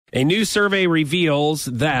A new survey reveals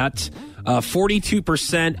that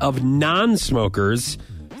 42% of non-smokers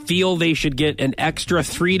feel they should get an extra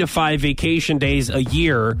 3 to 5 vacation days a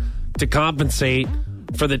year to compensate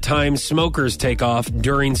for the time smokers take off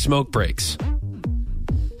during smoke breaks.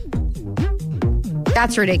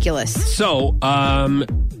 That's ridiculous. So, I'm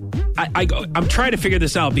trying to figure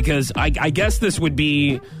this out because I guess this would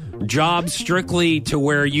be jobs strictly to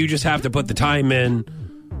where you just have to put the time in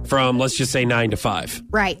from, let's just say, 9 to 5.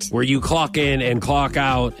 Right. Where you clock in and clock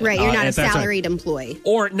out. Right, you're not a salaried employee.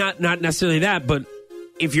 Or not necessarily that, but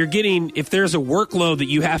if there's a workload that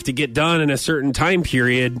you have to get done in a certain time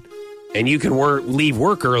period and you can leave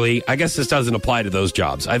work early, I guess this doesn't apply to those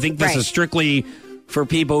jobs. I think this is strictly for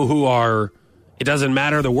people who are, it doesn't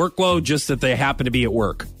matter the workload, just that they happen to be at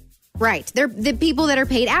work. Right. They're the people that are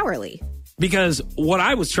paid hourly. Because what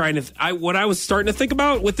I was starting to think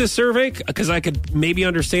about with this survey, because I could maybe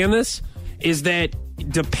understand this, is that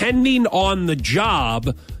depending on the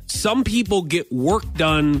job, some people get work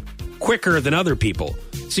done quicker than other people.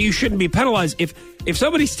 So you shouldn't be penalized. If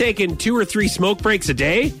somebody's taking 2 or 3 smoke breaks a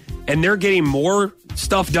day and they're getting more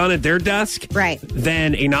stuff done at their desk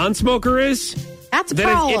than a non-smoker is, that's a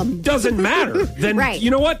problem. It doesn't matter. Then you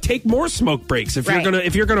know what? Take more smoke breaks if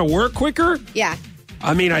you're gonna work quicker. Yeah.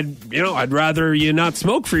 I mean, I'd rather you not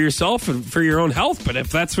smoke for yourself and for your own health. But if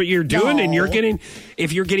that's what you're doing and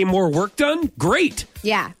if you're getting more work done, great.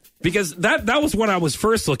 Yeah. Because that was what I was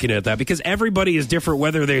first looking at that, because everybody is different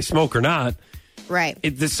whether they smoke or not. Right.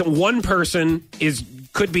 This one person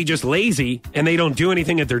could be just lazy and they don't do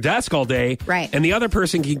anything at their desk all day. Right. And the other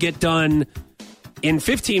person can get done in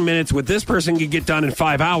 15 minutes. What this person could get done in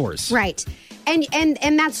 5 hours. Right.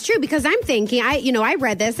 And that's true, because I'm thinking, I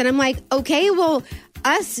read this and I'm like, okay, well,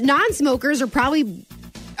 us non-smokers are probably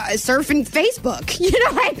surfing Facebook. You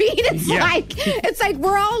know what I mean? It's like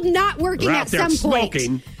we're all not working at some point.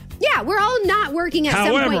 Smoking. Yeah, we're all not working at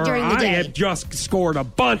some point during the day. I had just scored a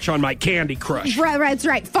bunch on my Candy Crush. Right, that's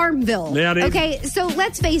right. Farmville. Yeah, okay, so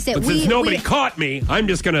let's face it. But since nobody caught me, I'm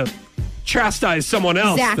just going to chastise someone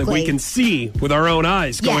else that we can see with our own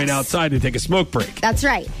eyes going outside to take a smoke break. That's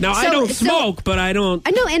right. Now, I don't smoke, but I don't...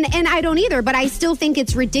 I know, and I don't either, but I still think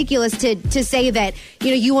it's ridiculous to say that,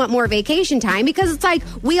 you want more vacation time, because it's like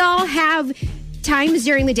we all have times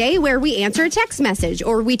during the day where we answer a text message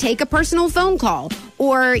or we take a personal phone call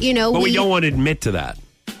or, But we don't want to admit to that.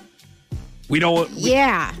 We don't.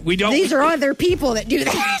 We don't. These are other people that do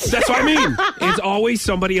that. That's what I mean. It's always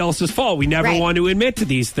somebody else's fault. We never want to admit to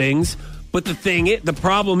these things. But the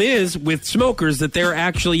problem is with smokers that they're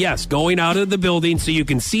actually, going out of the building so you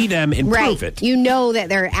can see them and prove it. You know that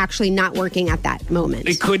they're actually not working at that moment.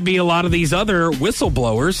 It could be a lot of these other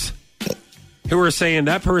whistleblowers who are saying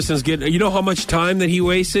that person's getting, you know how much time that he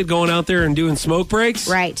wasted going out there and doing smoke breaks?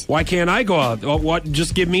 Right. Why can't I go out?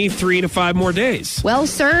 Just give me 3 to 5 more days. Well,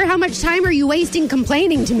 sir, how much time are you wasting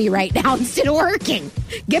complaining to me right now instead of working?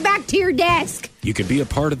 Get back to your desk. You could be a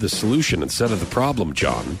part of the solution instead of the problem,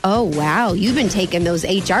 John. Oh, wow. You've been taking those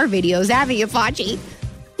HR videos, haven't you, Fauci?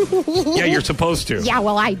 Yeah, you're supposed to. Yeah,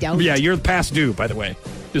 well, I don't. Yeah, you're past due, by the way.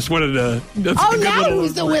 Just wanted to... Now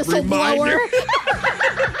who's the whistleblower?